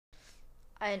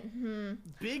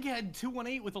Big Head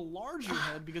 218 with a larger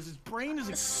head because his brain is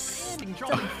expanding,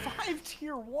 dropping 5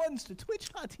 tier 1s to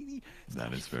Twitch.tv.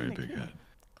 That is very Big Head.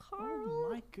 Carl. Oh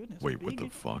my goodness. Wait, what the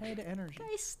fuck? Head energy.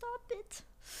 Guys, stop it.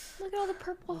 Look at all the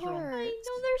purple What's wrong? hearts. I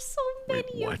know there's so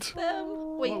many what? of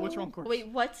them. Wait, what's wrong, Corpse? Wait,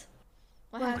 what?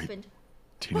 What happened?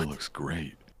 Tina looks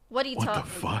great. What are you What the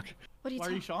talking? fuck? What are you Why are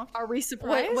you talking? shocked? Are we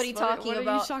surprised? What are you talking What are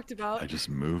about? you shocked about? I just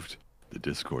moved the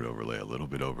Discord overlay a little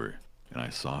bit over, and I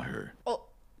saw her. Oh.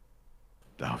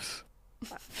 That was...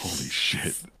 Holy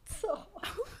shit. So.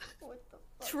 What the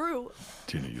fuck? True.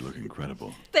 Tina, you look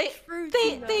incredible. Thank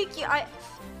you.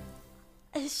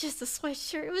 It's just a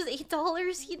sweatshirt. It was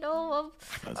 $8, you know.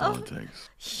 That's all it takes.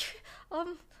 I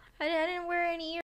didn't wear any